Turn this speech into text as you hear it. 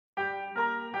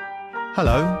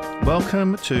Hello,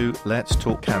 welcome to Let's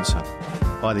Talk Cancer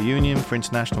by the Union for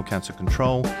International Cancer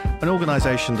Control, an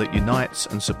organisation that unites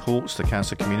and supports the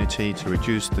cancer community to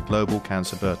reduce the global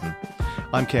cancer burden.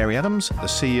 I'm Kerry Adams, the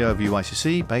CEO of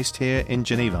UICC, based here in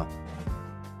Geneva.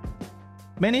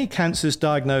 Many cancers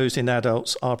diagnosed in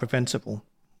adults are preventable.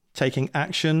 Taking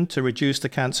action to reduce the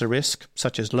cancer risk,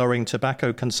 such as lowering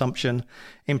tobacco consumption,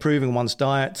 improving one's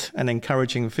diet, and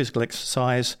encouraging physical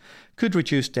exercise, could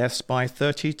reduce deaths by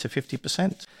 30 to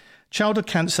 50%. Childhood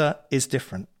cancer is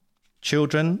different.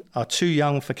 Children are too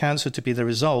young for cancer to be the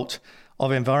result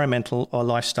of environmental or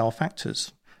lifestyle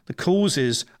factors. The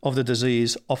causes of the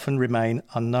disease often remain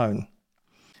unknown.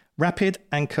 Rapid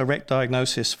and correct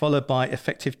diagnosis followed by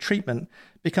effective treatment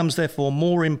becomes therefore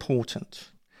more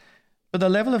important. But the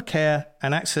level of care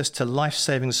and access to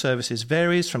life-saving services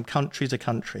varies from country to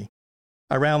country.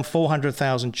 Around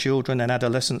 400,000 children and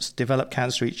adolescents develop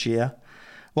cancer each year,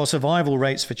 while survival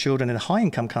rates for children in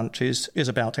high-income countries is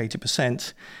about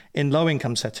 80%. In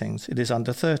low-income settings, it is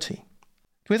under 30%.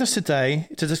 With us today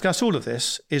to discuss all of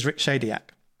this is Rick Shadiak,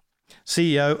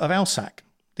 CEO of ALSAC,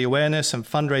 the awareness and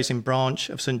fundraising branch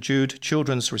of St. Jude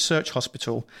Children's Research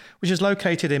Hospital, which is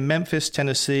located in Memphis,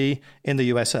 Tennessee, in the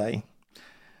USA.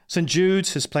 St.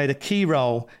 Jude's has played a key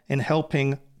role in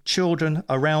helping children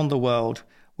around the world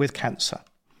with cancer.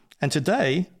 And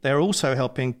today, they're also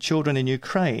helping children in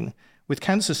Ukraine with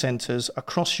cancer centres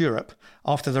across Europe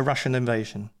after the Russian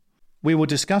invasion. We will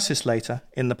discuss this later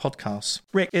in the podcast.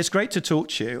 Rick, it's great to talk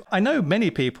to you. I know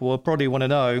many people will probably want to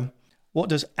know, what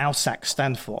does ALSAC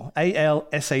stand for?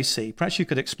 ALSAC. Perhaps you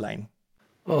could explain.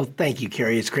 Well, thank you,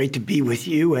 Kerry. It's great to be with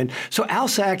you. And so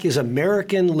ALSAC is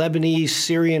American Lebanese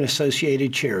Syrian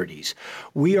Associated Charities.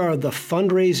 We are the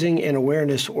fundraising and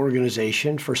awareness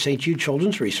organization for St. Jude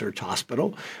Children's Research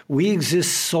Hospital. We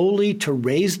exist solely to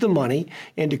raise the money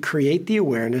and to create the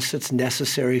awareness that's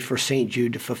necessary for St.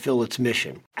 Jude to fulfill its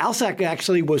mission. ALSAC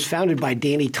actually was founded by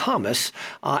Danny Thomas,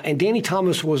 and Danny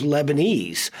Thomas was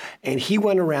Lebanese, and he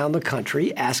went around the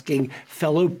country asking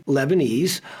fellow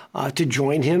Lebanese to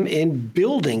join him in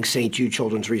building St. Jude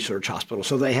Children's Research Hospital.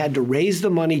 So they had to raise the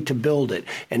money to build it.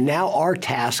 And now our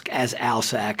task as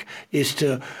ALSAC is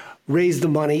to raise the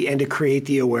money and to create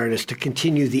the awareness to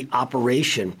continue the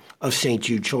operation of St.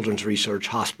 Jude Children's Research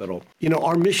Hospital. You know,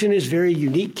 our mission is very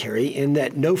unique, Kerry, in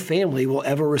that no family will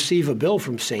ever receive a bill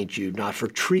from St. Jude, not for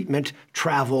treatment,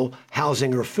 travel,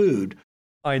 housing, or food.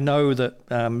 I know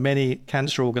that many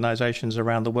cancer organisations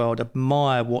around the world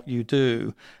admire what you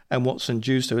do and what St.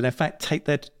 Jude's do, and in fact take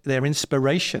their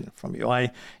inspiration from you.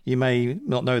 You may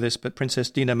not know this, but Princess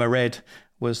Dina Mered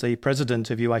was the president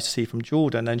of UICC from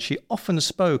Jordan, and she often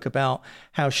spoke about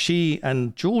how she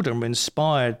and Jordan were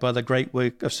inspired by the great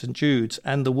work of St. Jude's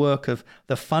and the work of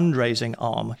the fundraising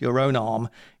arm, your own arm,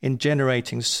 in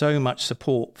generating so much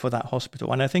support for that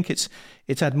hospital. And I think it's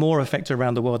had more effect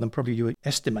around the world than probably you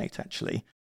estimate, actually.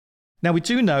 Now, we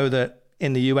do know that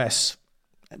in the US,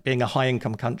 being a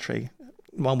high-income country,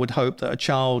 one would hope that a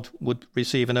child would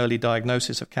receive an early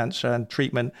diagnosis of cancer and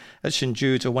treatment at St.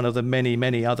 Jude's or one of the many,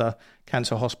 many other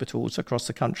cancer hospitals across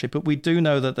the country. But we do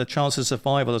know that the chance of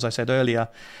survival, as I said earlier,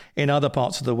 in other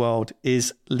parts of the world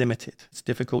is limited. It's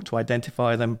difficult to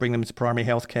identify them, bring them to primary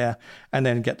health care, and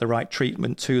then get the right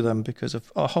treatment to them because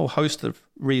of a whole host of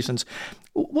reasons.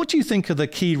 What do you think are the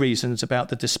key reasons about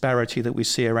the disparity that we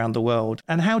see around the world,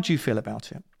 and how do you feel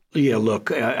about it? Yeah,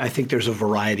 look, I think there's a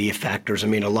variety of factors. I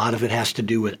mean, a lot of it has to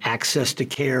do with access to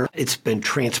care. It's been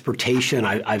transportation.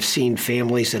 I've seen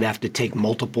families that have to take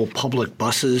multiple public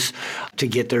buses to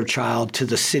get their child to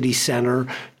the city center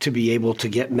to be able to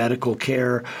get medical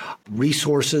care.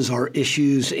 Resources are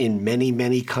issues in many,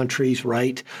 many countries,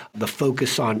 right? The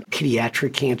focus on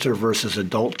pediatric cancer versus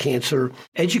adult cancer.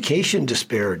 Education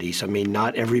disparities. I mean,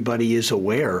 not everybody is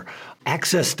aware.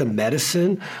 Access to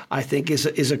medicine, I think,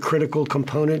 is a critical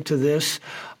component to this.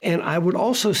 And I would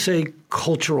also say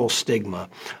cultural stigma.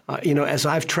 As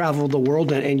I've traveled the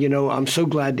world, and I'm so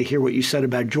glad to hear what you said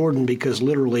about Jordan, because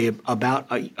literally about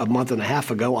a month and a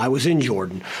half ago, I was in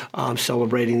Jordan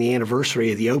celebrating the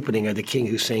anniversary of the opening of the King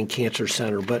Hussein Cancer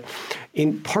Center. But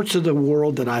in parts of the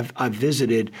world that I've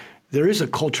visited, there is a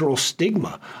cultural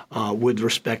stigma with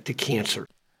respect to cancer.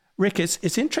 Rick,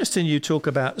 it's interesting you talk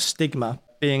about stigma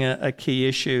being a key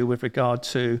issue with regard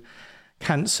to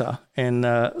cancer in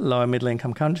lower middle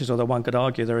income countries, although one could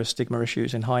argue there are stigma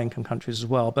issues in high income countries as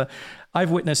well. But I've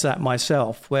witnessed that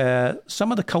myself, where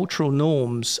some of the cultural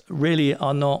norms really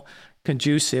are not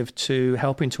conducive to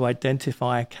helping to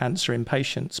identify cancer in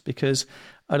patients, because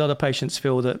a lot of patients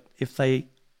feel that if they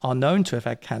are known to have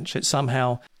had cancer, it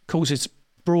somehow causes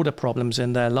broader problems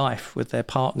in their life with their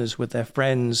partners, with their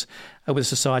friends, with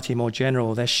society more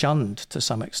general. They're shunned to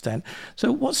some extent.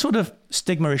 So what sort of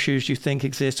stigma issues do you think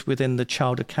exist within the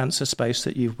childhood cancer space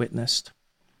that you've witnessed?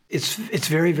 It's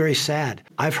very, very sad.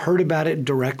 I've heard about it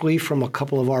directly from a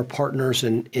couple of our partners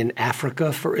in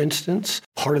Africa, for instance.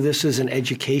 Part of this is an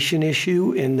education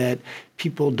issue in that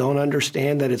people don't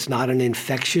understand that it's not an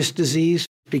infectious disease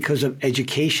because of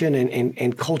education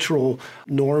and cultural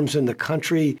norms in the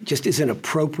country. Just isn't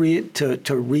appropriate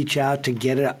to reach out to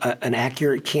get an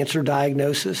accurate cancer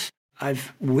diagnosis.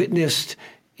 I've witnessed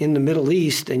in the Middle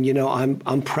East, and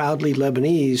I'm proudly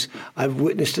Lebanese, I've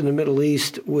witnessed in the Middle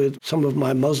East with some of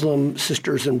my Muslim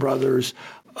sisters and brothers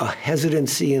a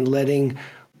hesitancy in letting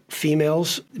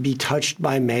females be touched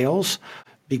by males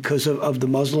because of the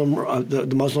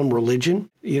Muslim religion,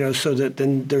 so that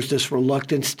then there's this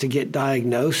reluctance to get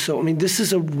diagnosed. So, this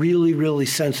is a really, really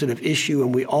sensitive issue,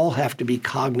 and we all have to be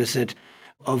cognizant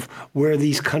of where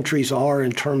these countries are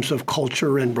in terms of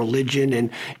culture and religion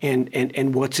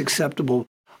and what's acceptable.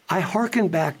 I hearken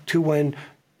back to when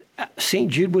St.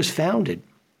 Jude was founded.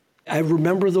 I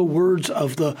remember the words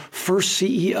of the first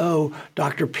CEO,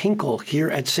 Dr. Pinkel, here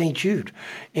at St. Jude.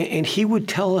 And he would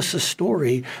tell us a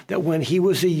story that when he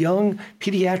was a young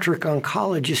pediatric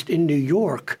oncologist in New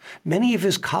York, many of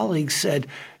his colleagues said,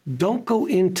 "Don't go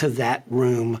into that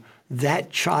room.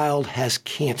 That child has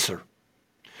cancer.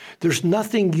 There's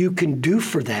nothing you can do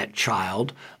for that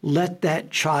child. Let that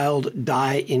child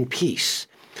die in peace."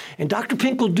 And Dr.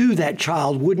 Pinkel knew that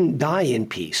child wouldn't die in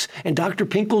peace. And Dr.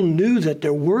 Pinkel knew that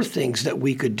there were things that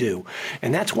we could do.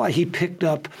 And that's why he picked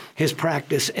up his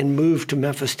practice and moved to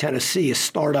Memphis, Tennessee, a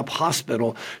startup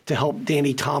hospital to help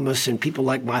Danny Thomas and people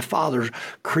like my father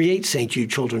create St. Jude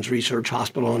Children's Research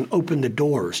Hospital and open the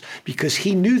doors, because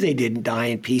he knew they didn't die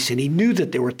in peace and he knew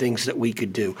that there were things that we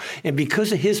could do. And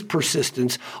because of his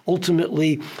persistence,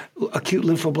 ultimately acute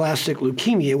lymphoblastic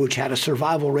leukemia, which had a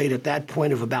survival rate at that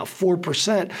point of about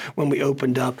 4%, when we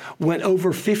opened up, went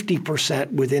over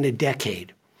 50% within a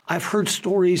decade. I've heard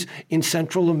stories in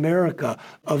Central America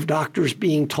of doctors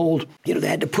being told, they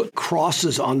had to put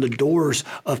crosses on the doors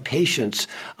of patients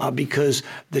because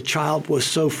the child was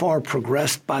so far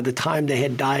progressed by the time they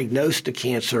had diagnosed the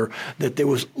cancer that there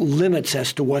was limits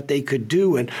as to what they could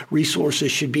do, and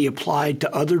resources should be applied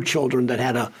to other children that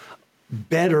had a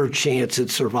better chance at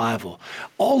survival.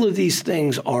 All of these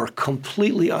things are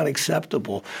completely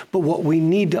unacceptable. But what we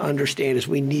need to understand is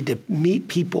we need to meet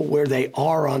people where they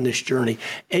are on this journey,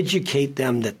 educate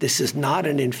them that this is not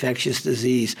an infectious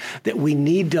disease, that we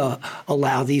need to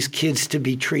allow these kids to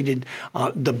be treated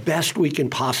the best we can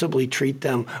possibly treat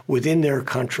them within their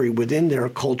country, within their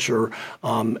culture,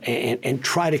 and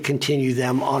try to continue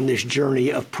them on this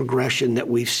journey of progression that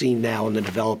we've seen now in the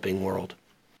developing world.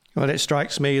 Well, it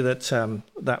strikes me that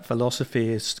that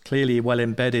philosophy is clearly well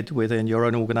embedded within your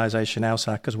own organisation,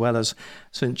 ALSAC, as well as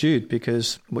St. Jude,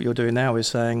 because what you're doing now is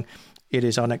saying it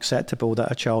is unacceptable that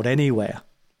a child anywhere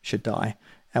should die.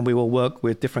 And we will work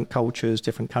with different cultures,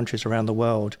 different countries around the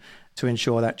world to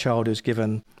ensure that child is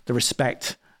given the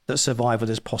respect that survival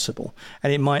is possible.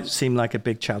 And it might seem like a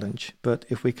big challenge, but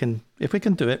if we can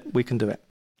do it, we can do it.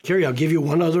 Kerry, I'll give you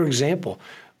one other example.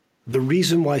 The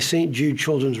reason why St. Jude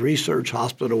Children's Research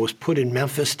Hospital was put in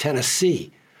Memphis,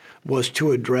 Tennessee, was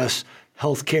to address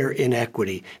healthcare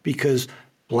inequity, because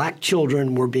Black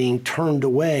children were being turned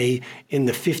away in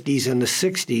the 50s and the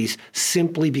 60s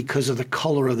simply because of the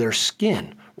color of their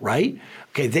skin, right?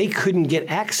 Okay, they couldn't get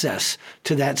access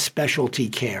to that specialty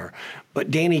care. But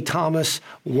Danny Thomas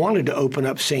wanted to open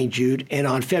up St. Jude, and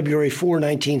on February 4,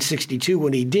 1962,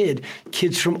 when he did,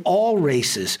 kids from all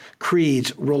races,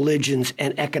 creeds, religions,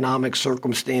 and economic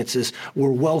circumstances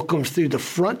were welcomed through the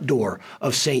front door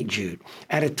of St. Jude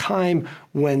at a time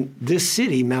when this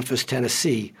city, Memphis,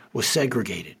 Tennessee, was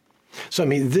segregated. So,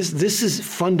 this is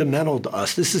fundamental to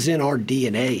us. This is in our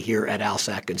DNA here at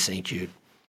ALSAC and St. Jude.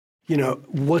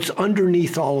 What's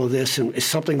underneath all of this, and is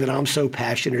something that I'm so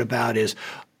passionate about, is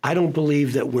I don't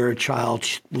believe that where a child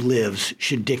lives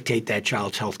should dictate that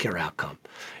child's healthcare outcome.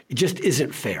 It just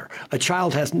isn't fair. A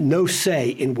child has no say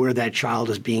in where that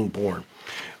child is being born.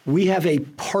 We have a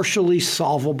partially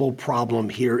solvable problem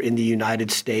here in the United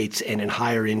States and in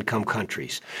higher income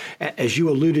countries. As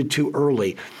you alluded to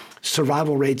early,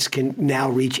 survival rates can now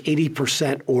reach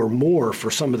 80% or more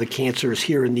for some of the cancers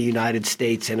here in the United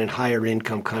States and in higher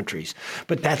income countries.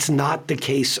 But that's not the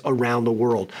case around the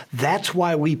world. That's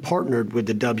why we partnered with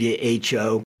the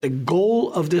WHO. The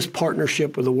goal of this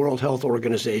partnership with the World Health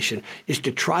Organization is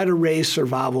to try to raise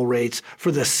survival rates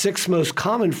for the 6 most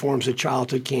common forms of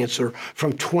childhood cancer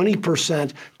from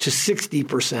 20% to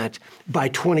 60% by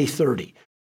 2030.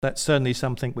 That's certainly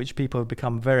something which people have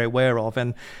become very aware of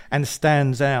and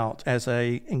stands out as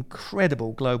an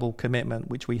incredible global commitment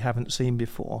which we haven't seen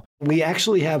before. We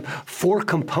actually have 4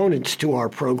 components to our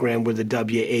program with the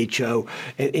WHO.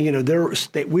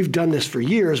 And we've done this for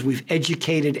years. We've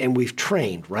educated and we've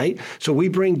trained, right? So we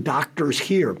bring doctors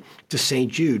here to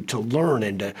St. Jude to learn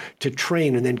and to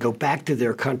train and then go back to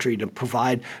their country to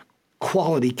provide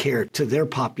quality care to their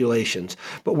populations.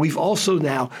 But we've also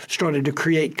now started to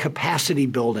create capacity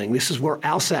building. This is where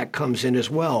ALSAC comes in as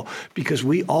well, because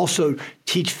we also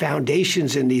teach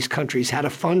foundations in these countries how to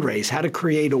fundraise, how to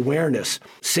create awareness.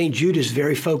 St. Jude is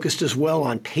very focused as well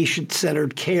on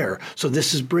patient-centered care. So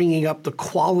this is bringing up the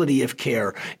quality of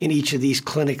care in each of these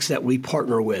clinics that we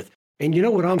partner with. And you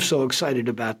know what I'm so excited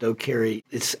about, though, Carrie?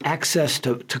 It's access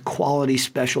to quality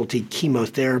specialty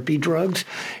chemotherapy drugs.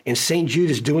 And St. Jude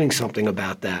is doing something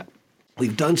about that.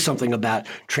 We've done something about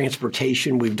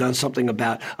transportation. We've done something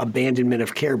about abandonment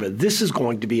of care. But this is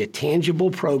going to be a tangible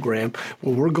program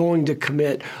where we're going to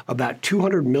commit about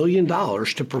 $200 million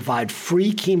to provide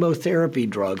free chemotherapy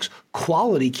drugs,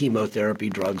 quality chemotherapy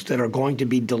drugs that are going to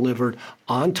be delivered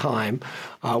on time.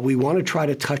 We want to try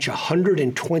to touch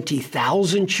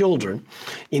 120,000 children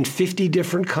in 50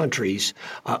 different countries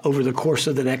over the course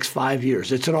of the next 5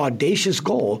 years. It's an audacious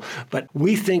goal, but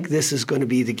we think this is going to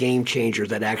be the game changer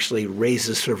that actually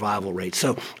raises survival rates.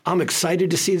 So I'm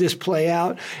excited to see this play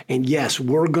out. And yes,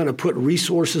 we're going to put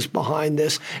resources behind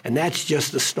this, and that's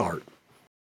just the start.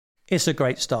 It's a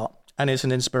great start. And it's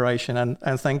an inspiration. And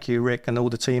thank you, Rick, and all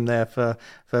the team there for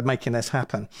making this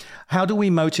happen. How do we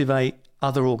motivate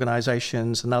other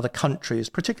organizations and other countries,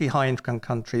 particularly high-income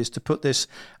countries, to put this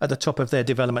at the top of their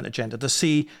development agenda, to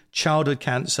see childhood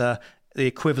cancer the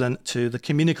equivalent to the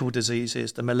communicable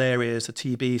diseases, the malarias, the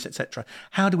TBs, etc.?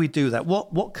 How do we do that?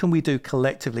 What can we do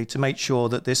collectively to make sure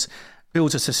that this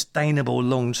builds a sustainable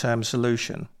long-term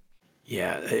solution?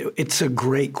 Yeah, it's a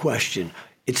great question.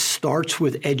 It starts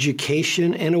with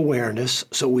education and awareness,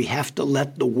 so we have to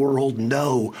let the world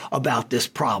know about this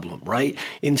problem, right?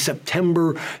 In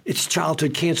September, it's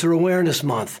Childhood Cancer Awareness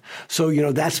Month. So,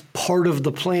 that's part of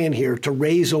the plan here, to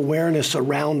raise awareness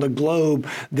around the globe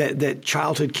that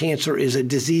childhood cancer is a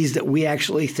disease that we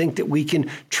actually think that we can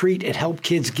treat and help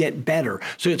kids get better.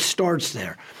 So it starts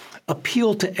there.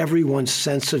 Appeal to everyone's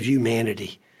sense of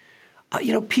humanity.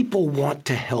 People want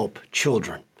to help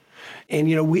children. And,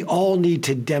 we all need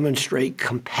to demonstrate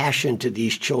compassion to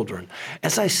these children.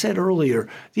 As I said earlier,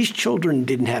 these children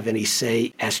didn't have any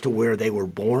say as to where they were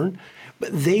born,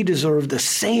 but they deserve the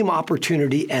same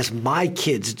opportunity as my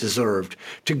kids deserved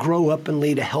to grow up and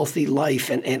lead a healthy life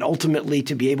and ultimately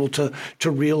to be able to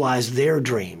realize their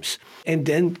dreams. And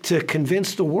then to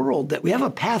convince the world that we have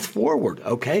a path forward,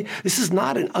 okay? This is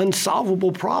not an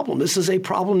unsolvable problem. This is a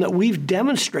problem that we've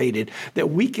demonstrated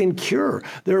that we can cure.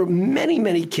 There are many,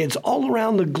 many kids all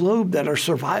around the globe that are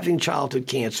surviving childhood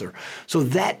cancer. So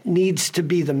that needs to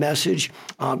be the message,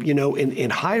 in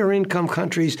higher income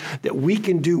countries, that we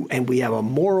can do, and we have a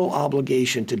moral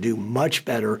obligation to do much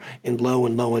better in low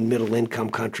and middle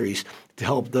income countries to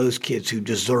help those kids who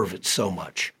deserve it so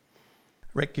much.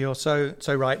 Rick, you're so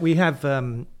right. We have,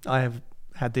 I have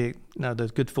had the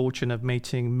good fortune of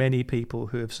meeting many people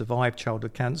who have survived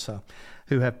childhood cancer,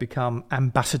 who have become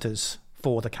ambassadors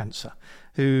for the cancer,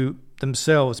 who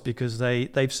themselves, because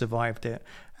they've survived it,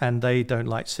 and they don't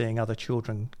like seeing other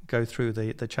children go through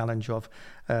the challenge of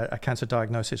a cancer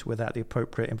diagnosis without the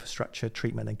appropriate infrastructure,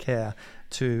 treatment and care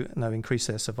to increase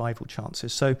their survival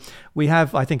chances. So we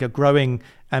have, I think, a growing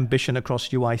ambition across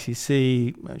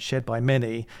UICC, shared by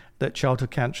many, that childhood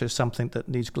cancer is something that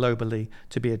needs globally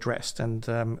to be addressed. And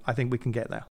I think we can get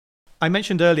there. I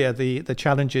mentioned earlier the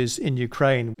challenges in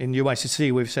Ukraine. In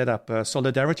UICC, we've set up a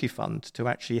solidarity fund to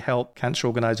actually help cancer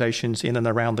organizations in and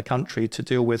around the country to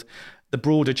deal with the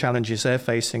broader challenges they're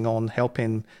facing on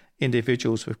helping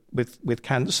individuals with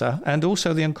cancer, and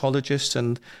also the oncologists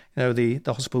and the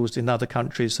hospitals in other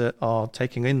countries that are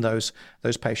taking in those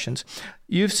patients.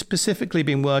 You've specifically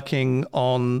been working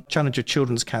on challenge of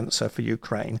children's cancer for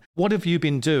Ukraine. What have you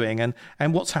been doing,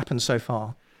 and what's happened so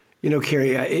far?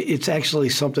 Carrie, it's actually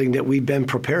something that we've been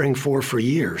preparing for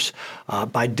years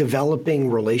by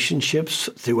developing relationships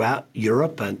throughout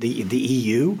Europe and the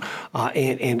EU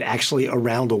and actually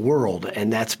around the world.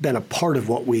 And that's been a part of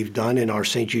what we've done in our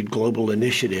St. Jude Global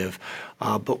Initiative.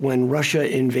 But when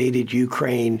Russia invaded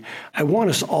Ukraine, I want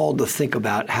us all to think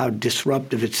about how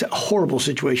disruptive, it's a horrible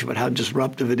situation, but how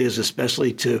disruptive it is,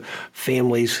 especially to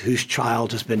families whose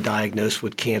child has been diagnosed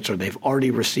with cancer. They've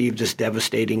already received this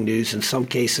devastating news. In some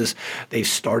cases, because they've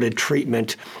started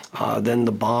treatment, then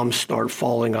the bombs start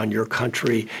falling on your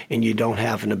country and you don't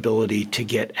have an ability to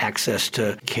get access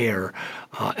to care.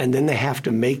 And then they have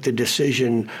to make the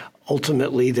decision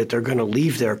ultimately that they're going to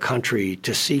leave their country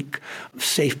to seek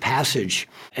safe passage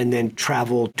and then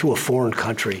travel to a foreign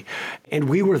country. And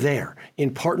we were there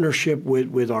in partnership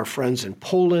with our friends in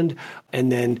Poland,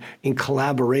 and then in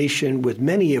collaboration with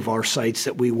many of our sites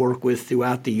that we work with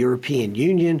throughout the European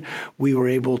Union. We were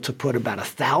able to put about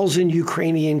 1,000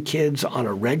 Ukrainian kids on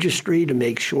a registry to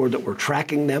make sure that we're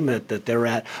tracking them, that they're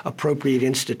at appropriate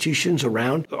institutions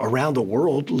around the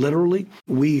world, literally.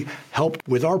 We helped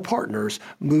with our partners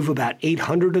move about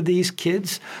 800 of these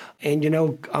kids. And,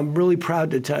 I'm really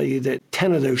proud to tell you that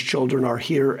 10 of those children are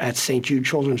here at St. Jude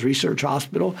Children's Research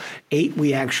Hospital. 8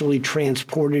 we actually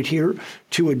transported here.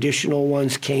 2 additional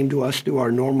ones came to us through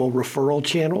our normal referral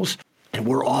channels. And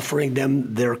we're offering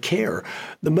them their care.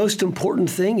 The most important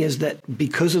thing is that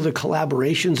because of the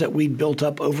collaborations that we built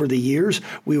up over the years,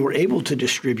 we were able to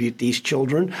distribute these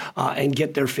children and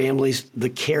get their families the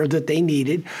care that they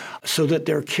needed so that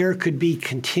their care could be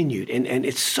continued. And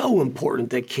it's so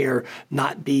important that care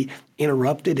not be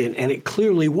interrupted, and it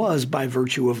clearly was by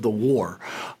virtue of the war.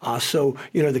 So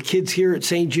the kids here at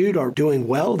St. Jude are doing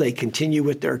well. They continue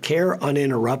with their care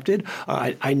uninterrupted.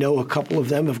 I know a couple of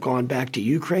them have gone back to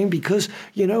Ukraine because,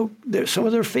 some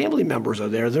of their family members are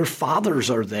there. Their fathers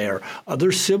are there.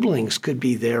 Other siblings could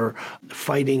be there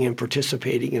fighting and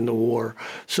participating in the war.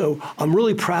 So I'm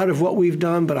really proud of what we've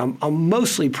done, but I'm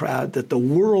mostly proud that the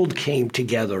world came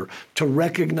together to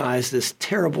recognize this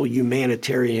terrible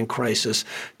humanitarian crisis,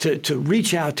 to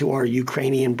reach out to our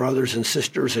Ukrainian brothers and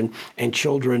sisters and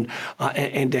children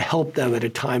and to help them at a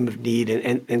time of need.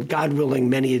 And God willing,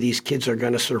 many of these kids are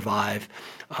going to survive.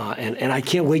 And I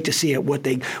can't wait to see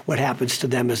what happens to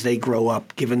them as they grow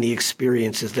up, given the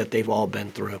experiences that they've all been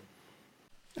through.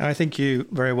 I think you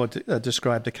very well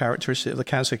described the characteristic of the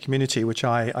cancer community, which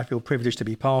I feel privileged to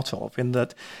be part of, in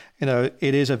that,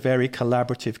 it is a very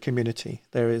collaborative community.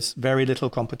 There is very little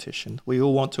competition. We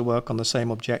all want to work on the same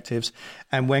objectives.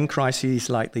 And when crises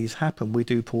like these happen, we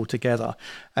do pull together.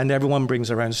 And everyone brings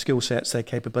their own skill sets, their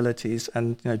capabilities,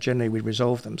 and generally we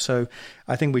resolve them. So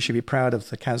I think we should be proud of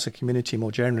the cancer community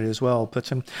more generally as well. But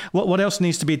what else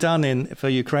needs to be done for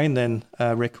Ukraine then,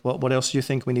 Rick? What else do you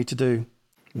think we need to do?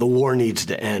 The war needs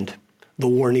to end. The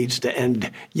war needs to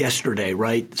end yesterday,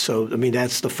 right? So,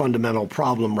 that's the fundamental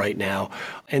problem right now.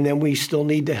 And then we still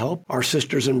need to help our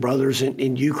sisters and brothers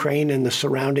in Ukraine and the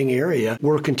surrounding area.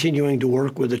 We're continuing to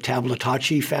work with the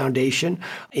Tablotachi Foundation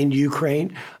in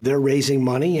Ukraine. They're raising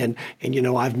money. And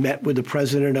I've met with the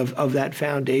president of that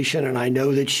foundation, and I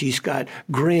know that she's got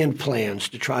grand plans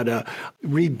to try to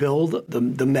rebuild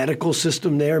the medical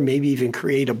system there, maybe even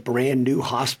create a brand new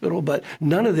hospital. But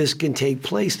none of this can take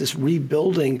place, this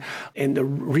rebuilding and the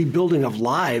rebuilding of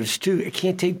lives, too. It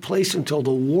can't take place until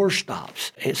the war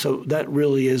stops. And so that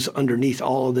really is underneath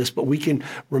all of this. But we can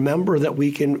remember that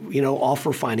we can,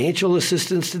 offer financial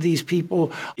assistance to these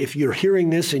people. If you're hearing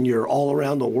this and you're all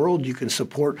around the world, you can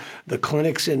support the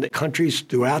clinics in the countries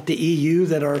throughout the EU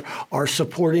that are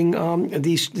supporting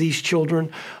these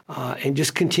children, and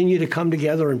just continue to come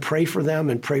together and pray for them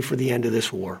and pray for the end of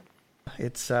this war.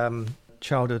 It's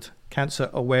Childhood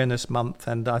Cancer Awareness Month,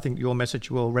 and I think your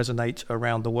message will resonate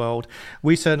around the world.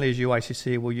 We certainly, as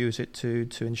UICC, will use it to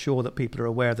ensure that people are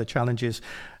aware of the challenges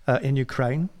in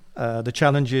Ukraine, the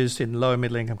challenges in low and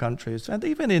middle income countries, and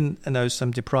even in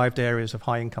some deprived areas of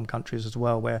high income countries as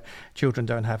well, where children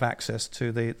don't have access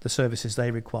to the services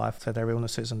they require for their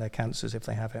illnesses and their cancers if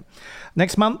they have it.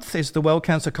 Next month is the World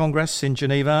Cancer Congress in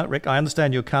Geneva. Rick, I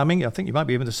understand you're coming. I think you might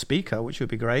be even the speaker, which would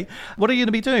be great. What are you going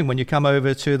to be doing when you come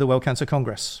over to the World Cancer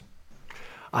Congress?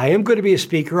 I am going to be a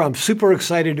speaker. I'm super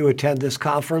excited to attend this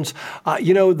conference.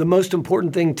 The most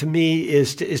important thing to me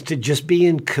is to just be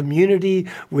in community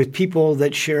with people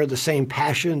that share the same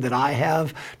passion that I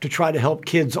have to try to help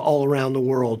kids all around the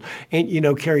world. And,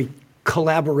 Carrie,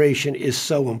 collaboration is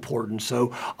so important.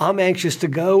 So I'm anxious to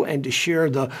go and to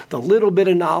share the little bit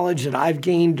of knowledge that I've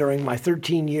gained during my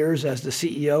 13 years as the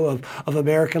CEO of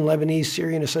American Lebanese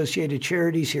Syrian Associated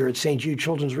Charities here at St. Jude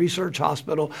Children's Research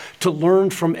Hospital, to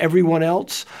learn from everyone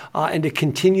else and to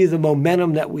continue the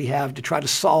momentum that we have to try to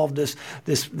solve this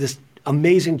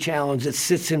amazing challenge that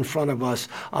sits in front of us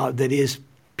that is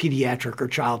pediatric or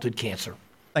childhood cancer.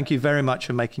 Thank you very much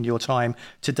for making your time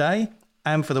today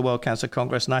and for the World Cancer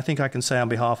Congress. And I think I can say on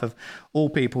behalf of all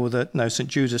people that St.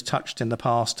 Jude's has touched in the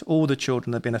past, all the children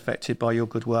that have been affected by your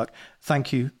good work,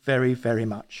 thank you very, very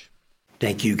much.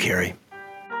 Thank you, Kerry.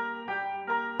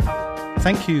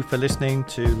 Thank you for listening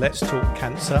to Let's Talk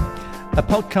Cancer. a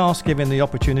podcast giving the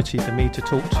opportunity for me to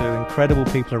talk to incredible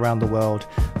people around the world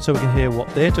so we can hear what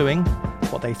they're doing,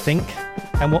 what they think,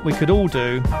 and what we could all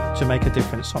do to make a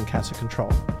difference on cancer control.